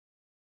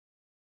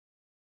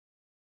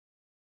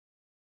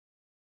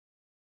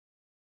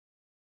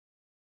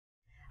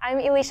I'm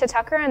Elisha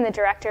Tucker. I'm the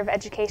Director of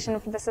Education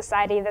for the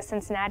Society of the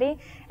Cincinnati,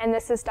 and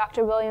this is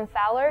Dr. William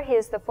Fowler. He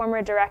is the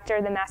former director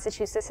of the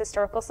Massachusetts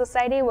Historical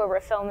Society, where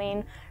we're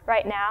filming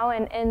right now.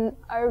 And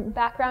our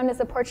background is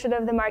a portrait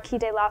of the Marquis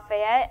de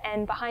Lafayette,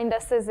 and behind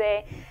us is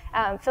a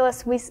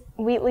Phyllis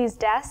Wheatley's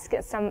desk,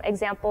 some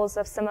examples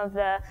of some of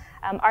the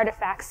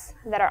artifacts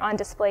that are on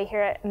display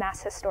here at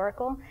Mass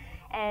Historical.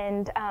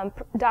 And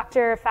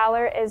Dr.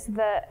 Fowler is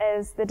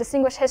the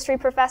Distinguished History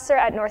Professor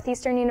at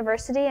Northeastern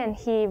University, and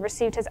he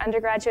received his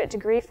undergraduate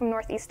degree from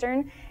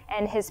Northeastern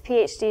and his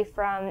PhD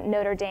from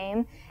Notre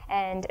Dame,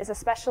 and is a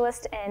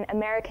specialist in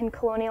American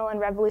colonial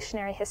and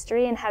revolutionary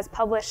history, and has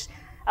published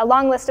a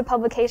long list of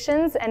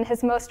publications, and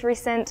his most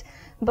recent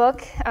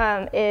book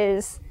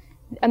is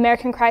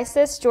American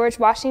Crisis, George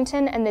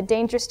Washington and the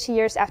Dangerous 2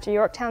 Years After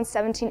Yorktown,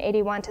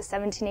 1781 to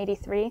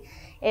 1783.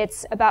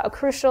 It's about a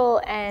crucial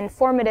and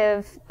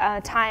formative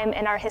time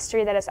in our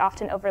history that is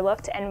often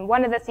overlooked. And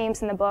one of the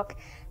themes in the book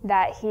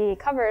that he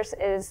covers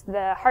is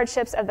the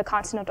hardships of the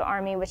Continental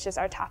Army, which is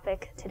our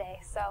topic today.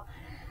 So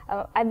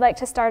I'd like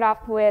to start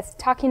off with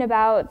talking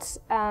about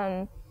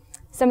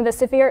some of the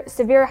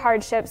severe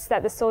hardships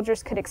that the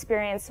soldiers could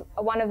experience.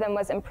 One of them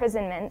was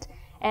imprisonment.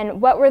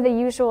 And what were the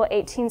usual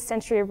 18th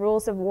century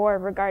rules of war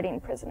regarding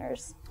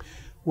prisoners?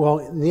 Well,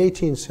 in the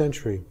 18th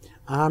century,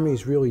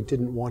 armies really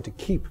didn't want to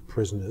keep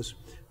prisoners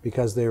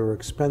because they were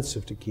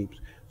expensive to keep.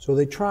 So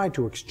they tried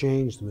to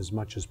exchange them as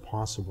much as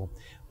possible.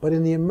 But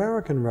in the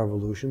American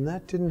Revolution,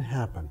 that didn't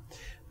happen.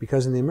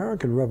 Because in the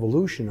American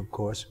Revolution, of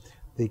course,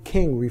 the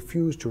king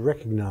refused to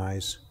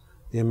recognize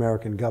the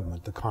American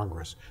government, the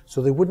Congress.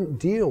 So they wouldn't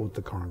deal with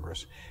the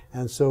Congress.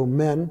 And so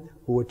men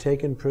who were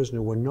taken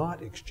prisoner were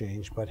not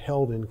exchanged, but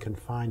held in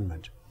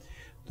confinement.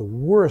 The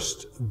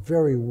worst,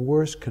 very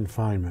worst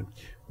confinement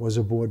was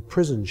aboard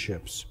prison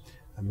ships,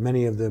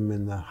 many of them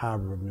in the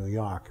harbor of New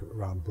York,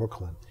 around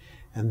Brooklyn.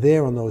 And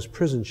there on those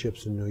prison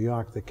ships in New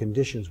York, the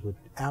conditions were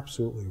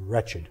absolutely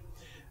wretched.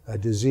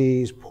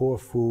 Disease, poor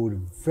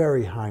food,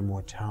 very high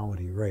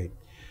mortality rate.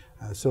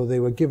 So they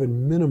were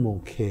given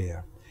minimal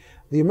care.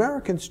 The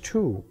Americans,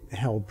 too,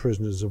 held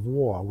prisoners of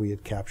war. We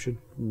had captured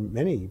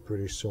many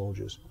British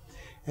soldiers.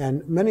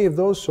 And many of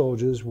those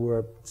soldiers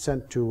were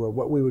sent to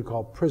what we would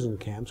call prison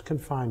camps,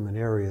 confinement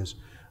areas,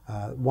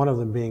 one of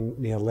them being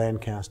near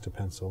Lancaster,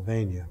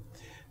 Pennsylvania.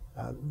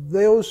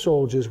 Those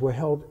soldiers were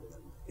held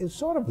in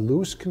sort of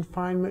loose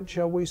confinement,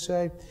 shall we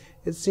say.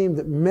 It seemed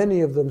that many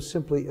of them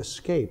simply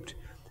escaped.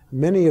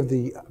 Many of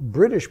the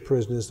British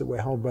prisoners that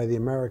were held by the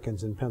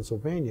Americans in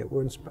Pennsylvania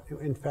were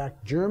in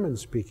fact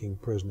German-speaking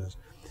prisoners.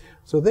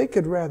 So they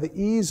could rather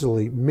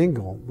easily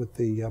mingle with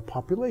the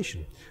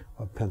population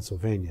of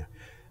Pennsylvania.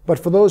 But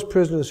for those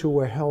prisoners who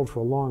were held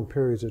for long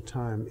periods of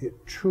time, it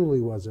truly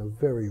was a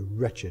very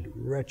wretched,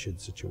 wretched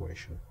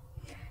situation.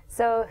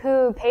 So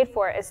who paid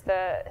for it? Is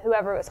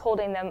whoever was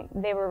holding them,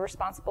 they were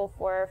responsible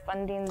for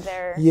funding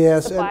their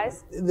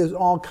supplies? Yes, there's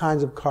all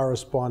kinds of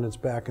correspondence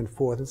back and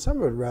forth, and some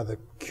of it rather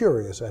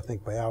curious, I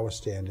think, by our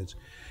standards,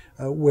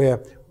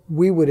 where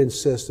we would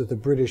insist that the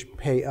British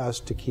pay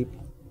us to keep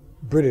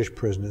British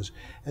prisoners,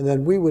 and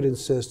then we would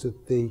insist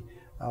that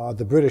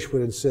the British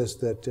would insist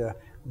that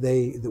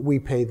we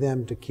pay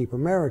them to keep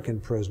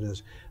American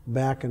prisoners,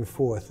 back and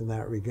forth in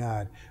that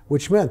regard,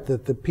 which meant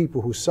that the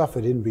people who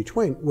suffered in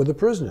between were the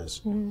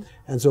prisoners. Mm-hmm.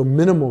 And so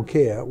minimal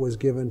care was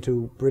given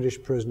to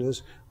British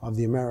prisoners of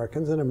the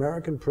Americans and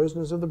American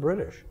prisoners of the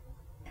British.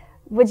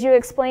 Would you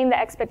explain the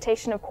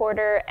expectation of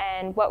quarter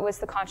and what was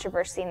the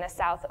controversy in the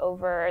South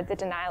over the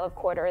denial of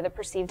quarter or the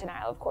perceived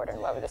denial of quarter,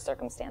 and what were the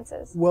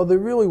circumstances? Well, there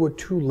really were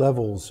two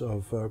levels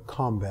of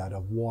combat,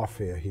 of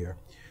warfare here.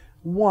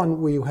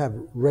 One, where you have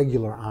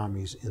regular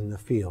armies in the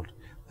field.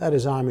 That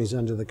is, armies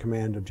under the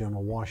command of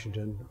General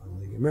Washington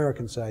on the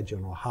American side,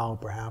 General Howe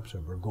perhaps, or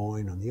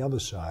Burgoyne on the other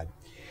side.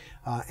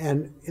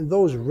 And in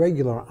those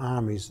regular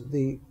armies,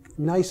 the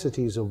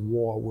niceties of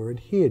war were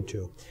adhered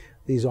to.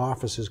 These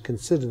officers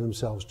considered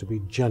themselves to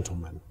be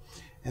gentlemen.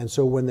 And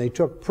so when they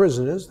took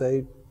prisoners,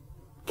 they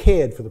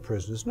cared for the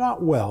prisoners.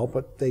 Not well,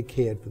 but they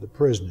cared for the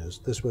prisoners.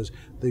 This was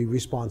the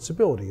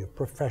responsibility of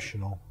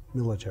professional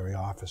military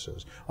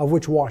officers, of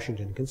which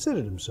Washington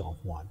considered himself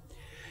one.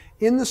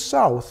 In the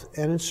South,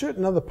 and in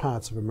certain other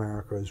parts of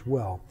America as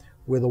well,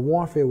 where the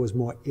warfare was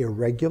more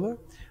irregular,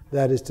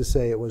 that is to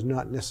say, it was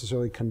not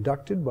necessarily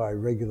conducted by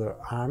regular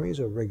armies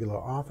or regular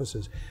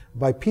officers,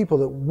 by people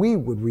that we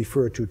would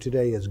refer to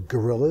today as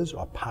guerrillas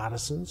or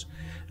partisans.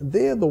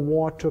 There the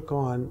war took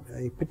on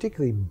a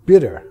particularly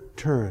bitter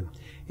turn.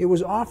 It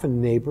was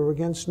often neighbor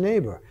against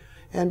neighbor.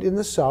 And in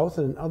the South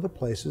and in other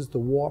places, the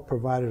war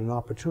provided an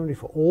opportunity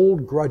for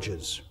old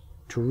grudges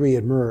to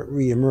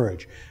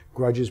re-emerge.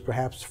 Grudges,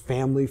 perhaps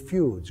family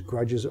feuds,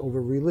 grudges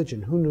over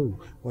religion. Who knew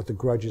what the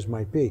grudges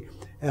might be?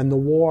 And the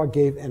war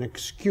gave an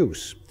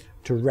excuse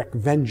to wreak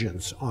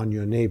vengeance on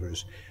your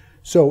neighbors.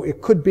 So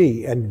it could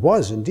be, and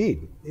was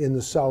indeed, in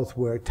the South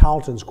where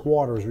Tarleton's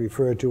Quarter is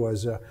referred to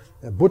as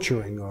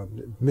butchering or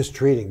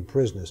mistreating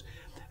prisoners.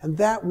 And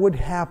that would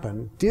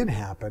happen, did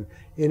happen,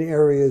 in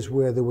areas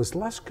where there was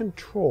less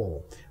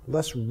control,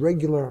 less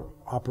regular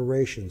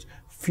operations,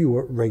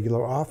 fewer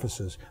regular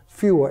officers,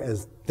 fewer,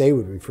 as they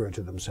would refer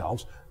to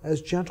themselves,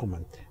 as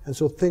gentlemen. And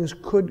so things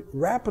could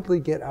rapidly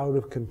get out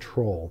of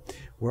control,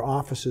 where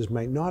officers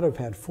might not have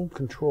had full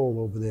control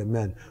over their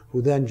men,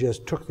 who then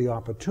just took the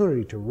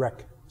opportunity to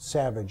wreak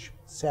savage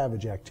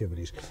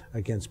activities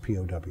against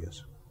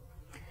POWs.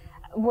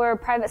 Were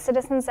private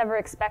citizens ever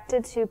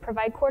expected to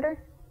provide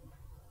quarter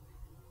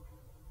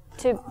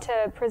to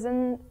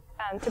prisoners?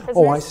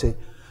 Oh, I see.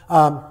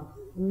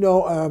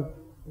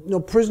 No,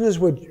 prisoners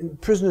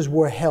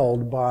were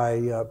held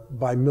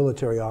by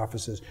military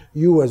officers.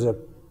 You, as a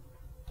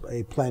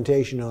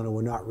plantation owner,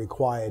 were not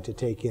required to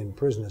take in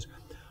prisoners.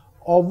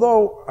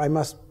 Although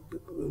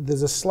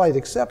there's a slight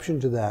exception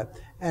to that,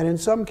 and in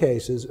some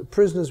cases,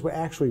 prisoners were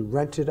actually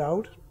rented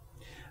out.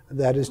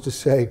 That is to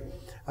say,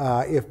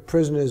 if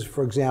prisoners,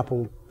 for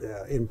example,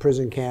 in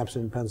prison camps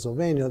in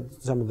Pennsylvania,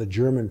 some of the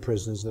German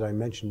prisoners that I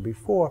mentioned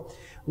before,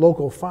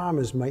 local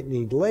farmers might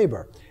need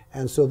labor,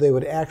 and so they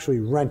would actually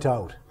rent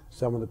out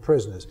some of the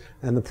prisoners,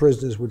 and the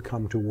prisoners would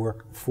come to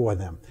work for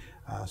them.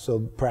 So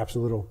perhaps a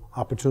little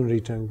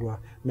opportunity to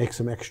make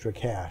some extra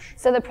cash.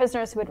 So the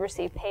prisoners would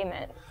receive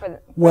payment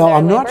for well, their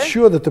I'm labor? not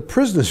sure that the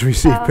prisoners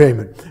receive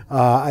payment.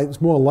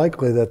 It's more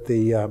likely that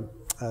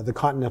the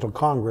Continental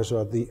Congress,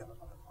 or the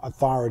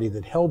authority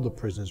that held the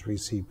prisoners,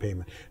 received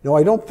payment. No,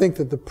 I don't think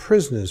that the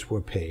prisoners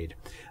were paid,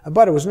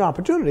 but it was an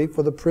opportunity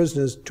for the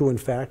prisoners to, in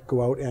fact,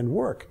 go out and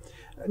work.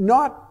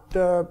 Not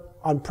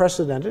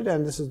unprecedented,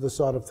 and this is the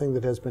sort of thing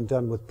that has been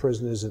done with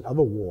prisoners in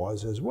other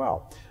wars as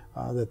well,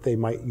 that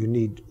you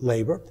need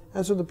labor,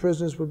 and so the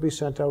prisoners would be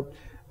sent out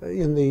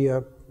in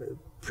the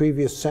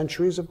previous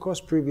centuries, of course,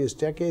 previous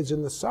decades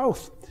in the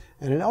South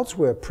and in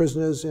elsewhere.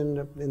 Prisoners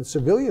in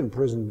civilian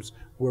prisons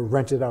were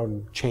rented out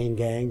in chain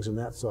gangs and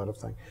that sort of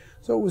thing.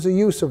 So it was a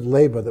use of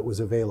labor that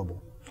was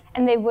available.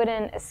 And they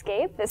wouldn't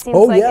escape? It seems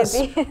yes.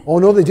 It'd be Oh,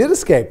 no, they did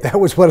escape. That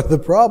was one of the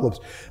problems,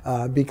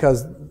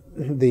 because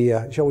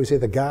shall we say,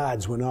 the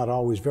guards were not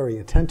always very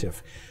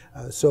attentive.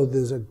 So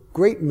there's a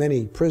great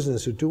many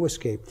prisoners who do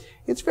escape.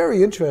 It's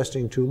very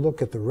interesting to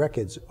look at the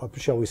records, or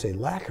shall we say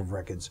lack of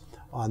records,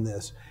 on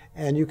this.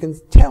 And you can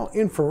tell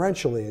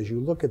inferentially as you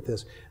look at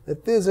this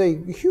that there's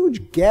a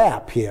huge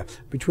gap here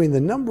between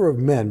the number of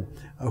men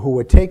who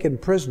were taken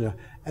prisoner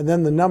and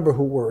then the number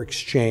who were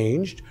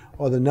exchanged,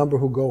 or the number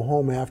who go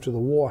home after the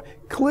war.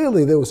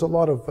 Clearly there was a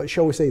lot of,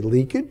 shall we say,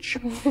 leakage.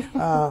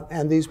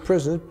 And these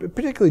prisoners,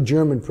 particularly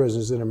German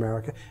prisoners in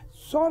America,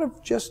 sort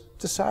of just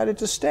decided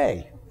to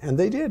stay. And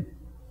they did.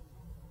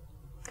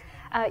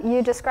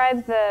 You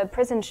described the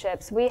prison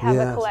ships. We have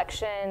Yes. a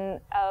collection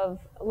of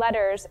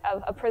letters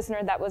of a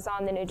prisoner that was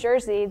on the New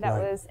Jersey that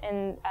Right. was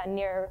in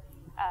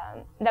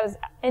that was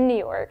in New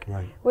York.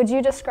 Right. Would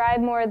you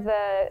describe more of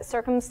the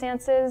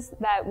circumstances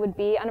that would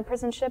be on a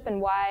prison ship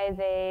and why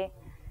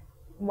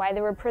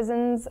there were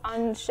prisons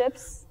on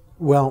ships?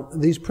 Well,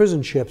 these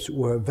prison ships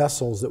were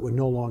vessels that were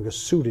no longer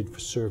suited for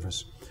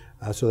service.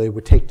 So they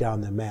would take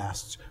down their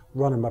masts,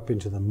 run them up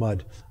into the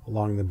mud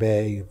along the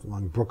bay,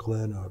 along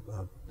Brooklyn,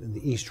 or in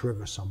the East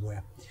River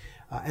somewhere.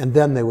 And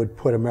then they would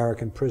put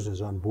American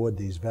prisoners on board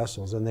these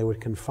vessels, and they would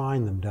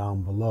confine them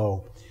down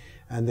below.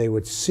 And they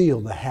would seal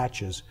the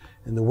hatches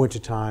in the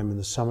wintertime and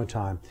the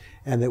summertime.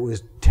 And it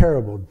was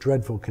terrible,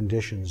 dreadful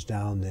conditions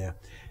down there.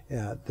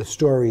 The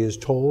story is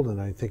told, and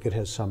I think it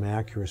has some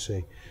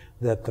accuracy,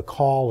 that the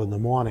call in the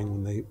morning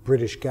when the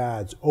British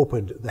guards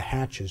opened the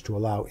hatches to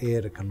allow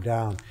air to come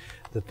down,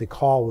 that the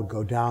call would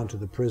go down to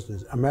the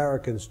prisoners,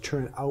 "Americans,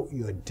 turn out,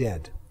 you're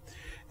dead."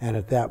 And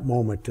at that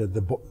moment,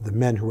 the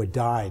men who had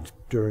died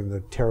during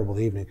the terrible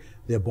evening,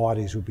 their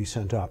bodies would be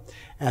sent up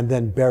and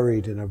then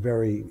buried in a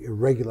very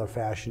irregular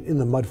fashion in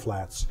the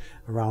mudflats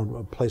around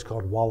a place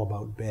called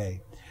Wallabout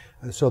Bay.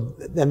 So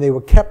then they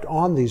were kept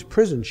on these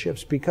prison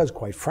ships because,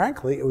 quite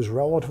frankly, it was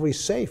relatively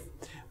safe.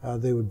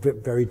 They were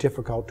very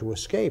difficult to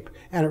escape,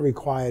 and it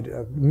required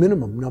a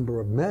minimum number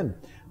of men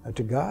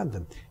to guard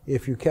them.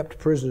 If you kept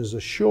prisoners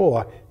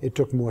ashore, it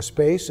took more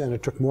space and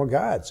it took more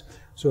guards.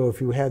 So if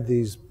you had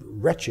these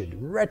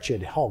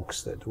wretched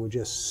hulks that were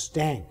just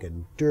stank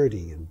and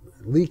dirty and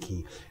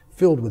leaky,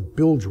 filled with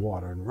bilge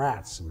water and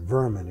rats and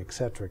vermin,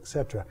 etc.,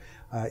 etc.,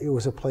 it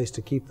was a place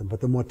to keep them.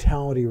 But the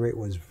mortality rate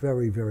was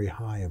very, very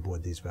high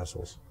aboard these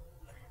vessels.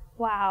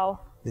 Wow.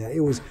 Yeah, it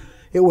was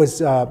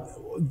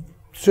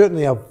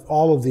certainly, of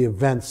all of the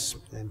events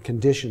and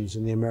conditions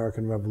in the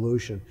American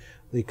Revolution,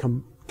 the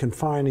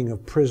confining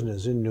of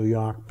prisoners in New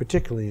York,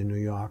 particularly in New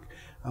York,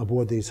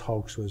 aboard these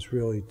hulks was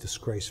really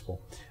disgraceful.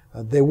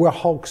 There were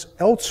hulks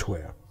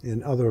elsewhere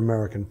in other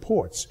American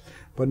ports,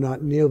 but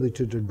not nearly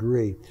to the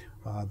degree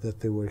that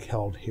they were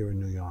held here in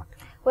New York.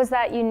 Was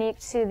that unique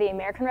to the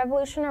American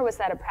Revolution, or was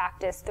that a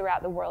practice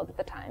throughout the world at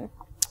the time?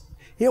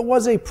 It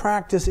was a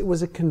practice, it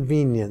was a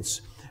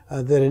convenience.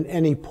 That in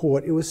any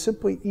port, it was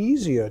simply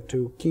easier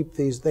to keep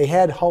these. They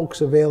had hulks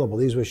available.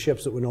 These were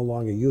ships that were no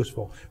longer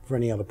useful for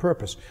any other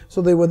purpose.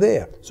 So they were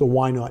there. So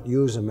why not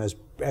use them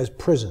as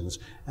prisons?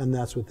 And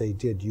that's what they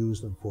did use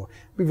them for.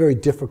 It'd be very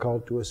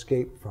difficult to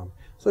escape from.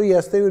 So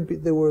yes,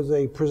 there was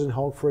a prison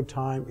hulk for a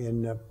time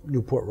in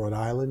Newport, Rhode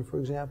Island, for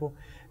example.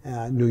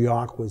 New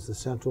York was the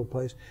central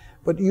place.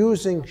 But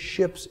using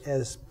ships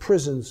as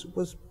prisons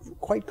was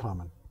quite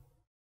common.